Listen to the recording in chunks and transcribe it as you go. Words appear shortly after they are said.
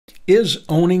Is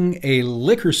owning a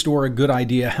liquor store a good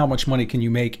idea? How much money can you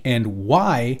make? And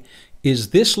why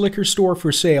is this liquor store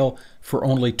for sale for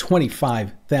only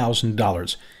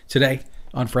 $25,000? Today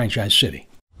on Franchise City.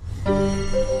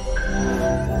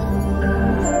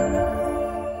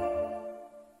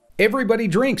 Everybody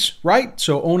drinks, right?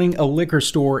 So owning a liquor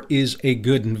store is a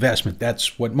good investment.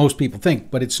 That's what most people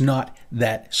think, but it's not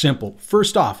that simple.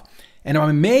 First off, and I'm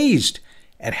amazed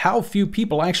at how few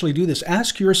people actually do this,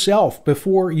 ask yourself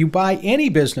before you buy any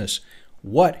business,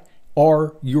 what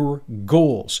are your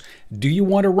goals? Do you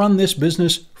want to run this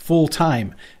business full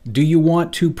time? Do you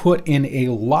want to put in a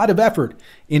lot of effort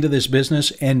into this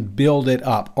business and build it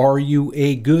up? Are you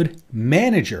a good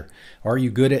manager? Are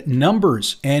you good at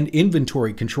numbers and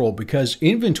inventory control? Because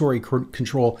inventory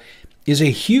control is a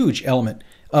huge element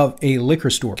of a liquor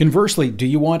store. Conversely, do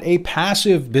you want a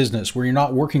passive business where you're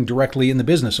not working directly in the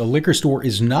business? A liquor store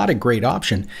is not a great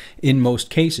option in most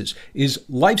cases. Is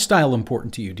lifestyle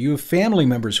important to you? Do you have family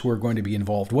members who are going to be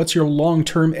involved? What's your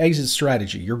long-term exit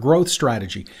strategy, your growth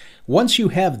strategy? Once you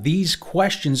have these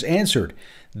questions answered,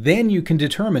 then you can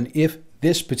determine if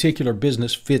this particular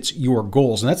business fits your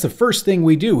goals. And that's the first thing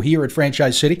we do here at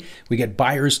Franchise City. We get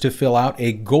buyers to fill out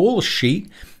a goal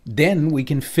sheet. Then we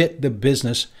can fit the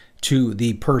business to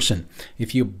the person.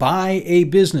 If you buy a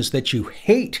business that you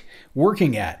hate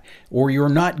working at or you're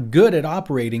not good at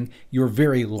operating, you're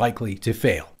very likely to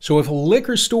fail. So if a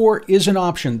liquor store is an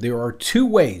option, there are two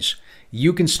ways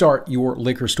you can start your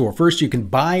liquor store. First, you can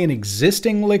buy an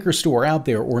existing liquor store out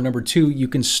there, or number two, you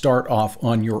can start off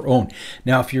on your own.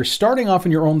 Now, if you're starting off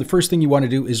on your own, the first thing you want to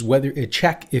do is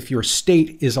check if your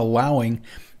state is allowing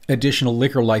additional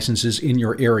liquor licenses in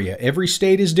your area. Every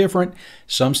state is different.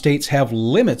 Some states have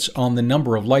limits on the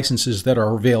number of licenses that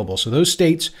are available. So those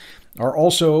states are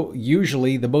also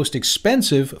usually the most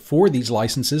expensive for these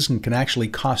licenses and can actually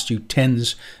cost you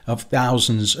tens of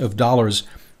thousands of dollars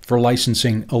for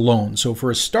licensing alone. So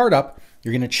for a startup,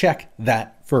 you're going to check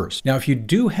that first. Now, if you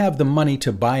do have the money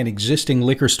to buy an existing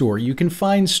liquor store, you can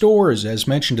find stores, as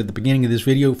mentioned at the beginning of this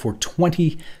video, for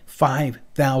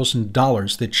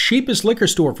 $25,000. The cheapest liquor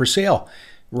store for sale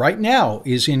right now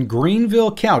is in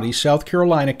Greenville County, South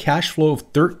Carolina, cash flow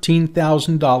of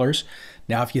 $13,000.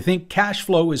 Now, if you think cash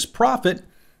flow is profit,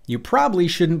 you probably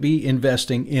shouldn't be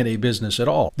investing in a business at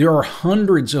all. There are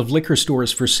hundreds of liquor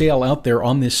stores for sale out there.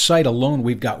 On this site alone,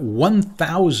 we've got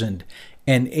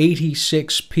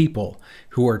 1,086 people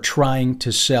who are trying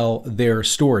to sell their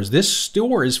stores. This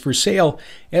store is for sale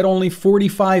at only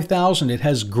 $45,000. It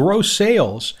has gross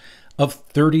sales of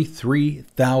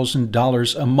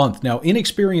 $33,000 a month. Now,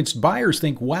 inexperienced buyers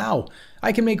think, wow,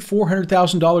 I can make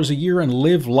 $400,000 a year and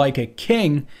live like a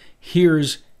king.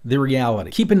 Here's the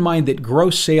reality. Keep in mind that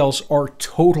gross sales are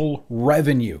total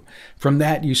revenue. From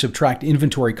that, you subtract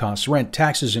inventory costs, rent,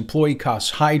 taxes, employee costs,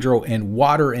 hydro and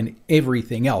water, and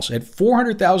everything else. At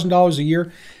 $400,000 a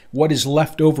year, what is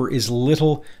left over is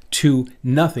little to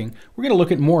nothing. We're going to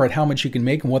look at more at how much you can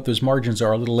make and what those margins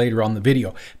are a little later on the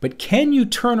video. But can you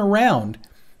turn around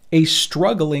a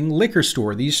struggling liquor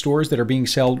store? These stores that are being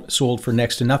sold for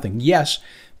next to nothing. Yes,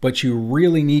 but you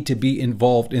really need to be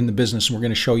involved in the business. And we're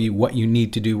going to show you what you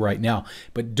need to do right now.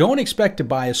 But don't expect to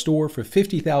buy a store for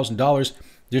 $50,000.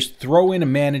 Just throw in a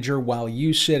manager while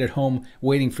you sit at home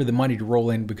waiting for the money to roll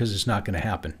in, because it's not going to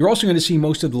happen. You're also going to see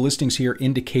most of the listings here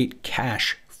indicate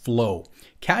cash flow.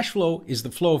 Cash flow is the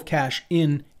flow of cash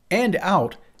in and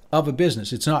out of a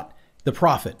business. It's not the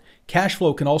profit. Cash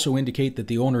flow can also indicate that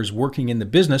the owner is working in the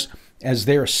business, as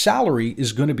their salary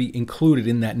is going to be included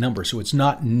in that number. So it's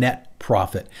not net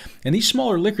profit. And these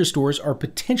smaller liquor stores are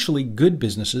potentially good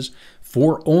businesses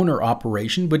for owner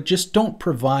operation, but just don't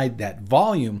provide that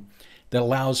volume that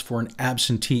allows for an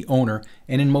absentee owner,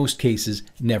 and in most cases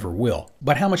never will.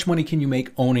 But how much money can you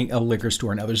make owning a liquor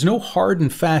store? Now, there's no hard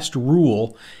and fast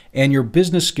rule, and your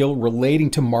business skill relating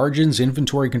to margins,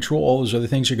 inventory control, all those other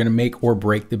things are going to make or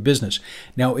break the business.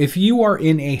 Now, if you are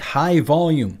in a high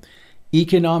volume,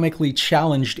 economically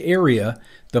challenged area,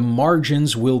 the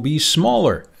margins will be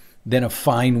smaller than a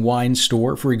fine wine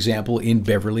store, for example, in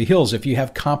Beverly Hills. If you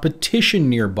have competition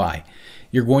nearby,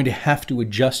 you're going to have to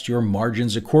adjust your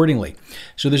margins accordingly.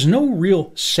 So there's no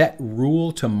real set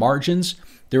rule to margins.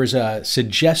 There is a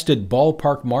suggested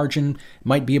ballpark margin,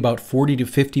 might be about 40 to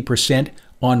 50%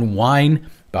 on wine,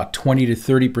 about 20 to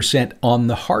 30% on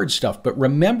the hard stuff. But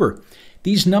remember,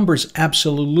 these numbers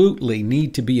absolutely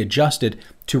need to be adjusted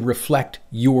to reflect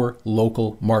your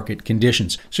local market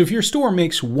conditions. So if your store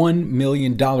makes $1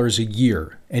 million a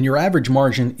year and your average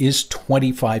margin is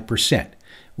 25%,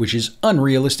 which is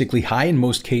unrealistically high in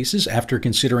most cases after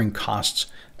considering costs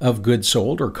of goods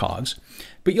sold, or COGS,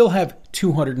 but you'll have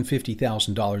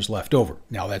 $250,000 left over.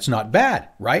 Now, that's not bad,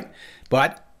 right?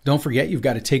 But don't forget, you've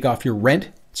got to take off your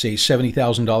rent, say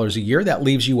 $70,000 a year. That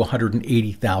leaves you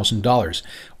 $180,000.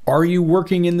 Are you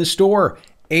working in the store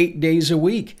 8 days a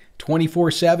week,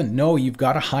 24/7? No, you've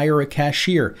got to hire a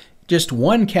cashier. Just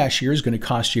one cashier is going to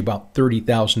cost you about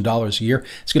 $30,000 a year.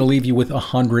 It's going to leave you with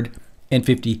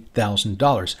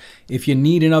 $150,000. If you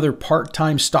need another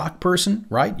part-time stock person,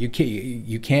 right? You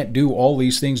can't do all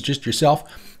these things just yourself.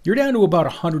 You're down to about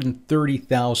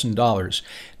 $130,000.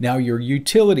 Now your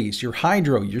utilities, your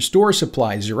hydro, your store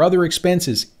supplies, your other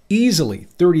expenses, easily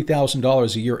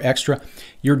 $30,000 a year extra.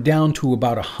 You're down to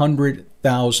about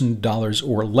 $100,000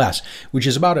 or less, which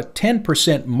is about a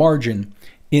 10% margin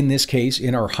in this case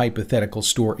in our hypothetical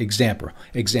store example.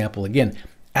 Again,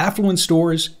 affluent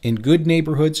stores in good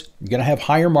neighborhoods, you're going to have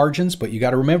higher margins, but you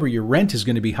got to remember your rent is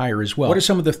going to be higher as well. What are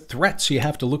some of the threats you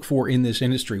have to look for in this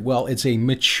industry? Well, it's a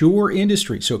mature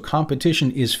industry, so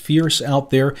competition is fierce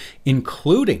out there,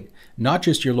 including not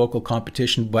just your local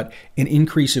competition, but an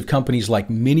increase of companies like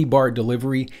Minibar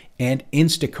Delivery and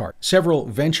Instacart. Several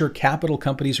venture capital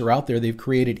companies are out there. They've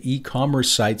created e-commerce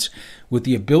sites with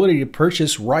the ability to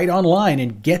purchase right online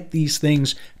and get these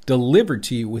things delivered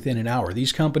to you within an hour.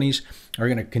 These companies are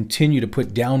going to continue to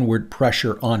put downward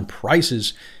pressure on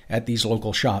prices at these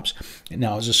local shops.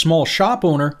 Now, as a small shop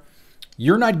owner,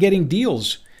 you're not getting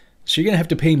deals. So you're going to have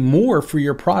to pay more for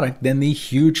your product than the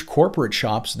huge corporate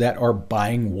shops that are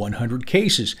buying 100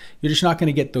 cases. You're just not going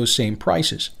to get those same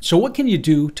prices. So what can you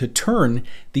do to turn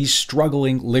these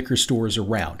struggling liquor stores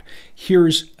around?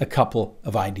 Here's a couple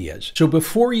of ideas. So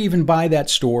before you even buy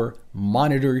that store,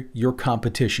 monitor your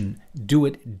competition. Do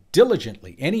it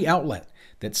diligently. Any outlet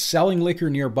that's selling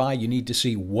liquor nearby, you need to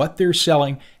see what they're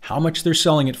selling, how much they're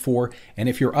selling it for, and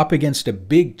if you're up against a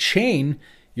big chain,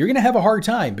 you're going to have a hard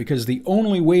time because the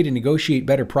only way to negotiate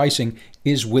better pricing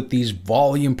is with these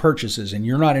volume purchases, and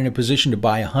you're not in a position to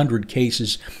buy 100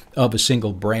 cases of a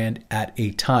single brand at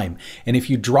a time. And if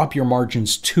you drop your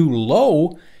margins too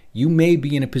low, you may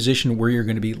be in a position where you're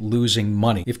going to be losing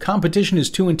money. If competition is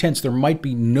too intense, there might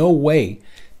be no way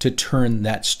to turn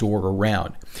that store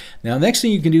around. Now, the next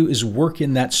thing you can do is work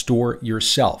in that store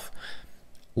yourself.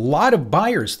 A lot of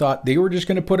buyers thought they were just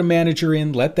going to put a manager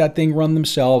in, let that thing run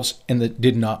themselves, and that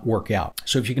did not work out.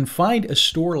 So if you can find a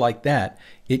store like that,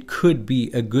 it could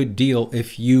be a good deal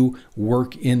if you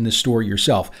work in the store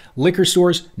yourself. Liquor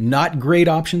stores, not great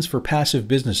options for passive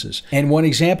businesses. And one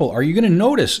example, are you going to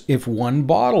notice if one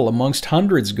bottle amongst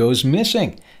hundreds goes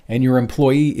missing and your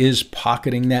employee is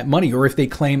pocketing that money, or if they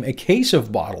claim a case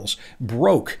of bottles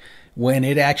broke when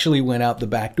it actually went out the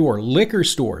back door? Liquor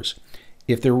stores,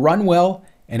 if they're run well,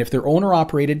 and if they're owner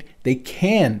operated, they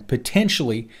can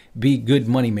potentially be good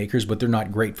money makers, but they're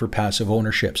not great for passive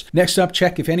ownerships. Next up,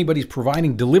 check if anybody's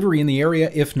providing delivery in the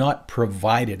area. If not,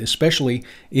 provided. Especially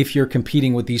if you're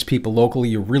competing with these people locally,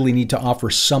 you really need to offer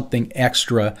something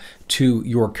extra to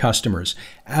your customers.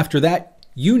 After that,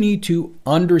 you need to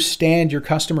understand your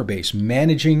customer base,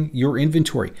 managing your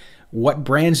inventory. What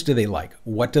brands do they like?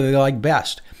 What do they like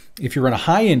best? If you're in a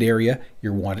high-end area,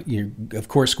 you're of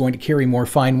course going to carry more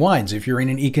fine wines. If you're in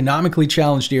an economically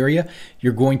challenged area,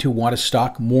 you're going to want to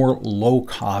stock more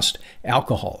low-cost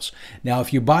alcohols. Now,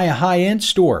 if you buy a high-end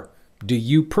store, do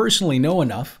you personally know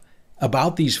enough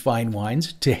about these fine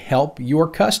wines to help your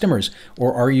customers?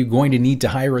 Or are you going to need to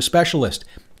hire a specialist?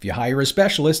 If you hire a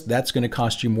specialist, that's going to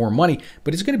cost you more money,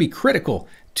 but it's going to be critical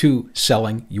to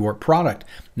selling your product.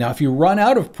 Now, if you run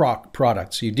out of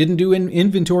products, you didn't do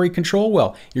inventory control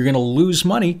well, you're going to lose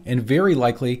money and very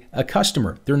likely a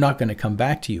customer. They're not going to come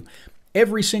back to you.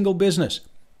 Every single business,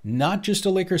 not just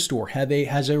a liquor store,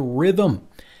 has a rhythm.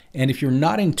 And if you're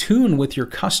not in tune with your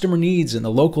customer needs and the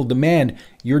local demand,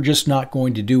 you're just not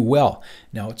going to do well.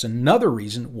 Now, it's another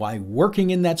reason why working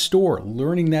in that store,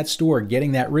 learning that store,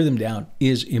 getting that rhythm down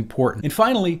is important. And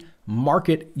finally,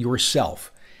 market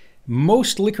yourself.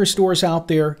 Most liquor stores out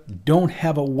there don't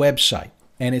have a website,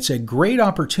 and it's a great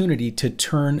opportunity to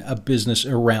turn a business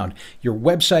around. Your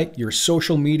website, your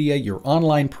social media, your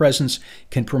online presence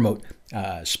can promote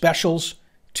specials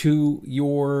to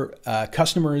your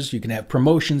customers. You can have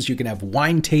promotions, you can have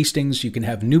wine tastings, you can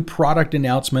have new product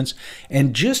announcements,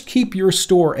 and just keep your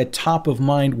store at top of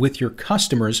mind with your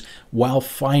customers while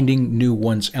finding new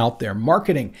ones out there.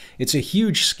 Marketing, it's a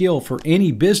huge skill for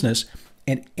any business,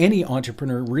 and any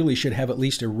entrepreneur really should have at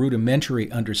least a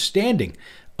rudimentary understanding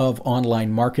of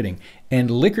online marketing. And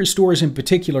liquor stores in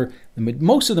particular,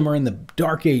 most of them are in the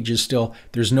dark ages still.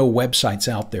 There's no websites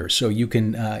out there. So you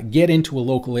can get into a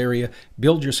local area,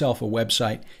 build yourself a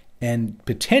website, and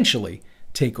potentially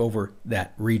take over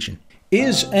that region.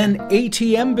 Is an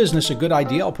ATM business a good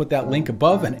idea? I'll put that link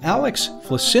above. And Alex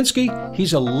Flasinski,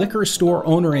 he's a liquor store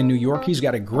owner in New York. He's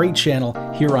got a great channel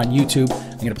here on YouTube.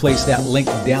 I'm going to place that link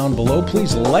down below.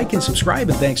 Please like and subscribe,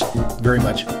 and thanks very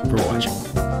much for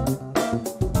watching.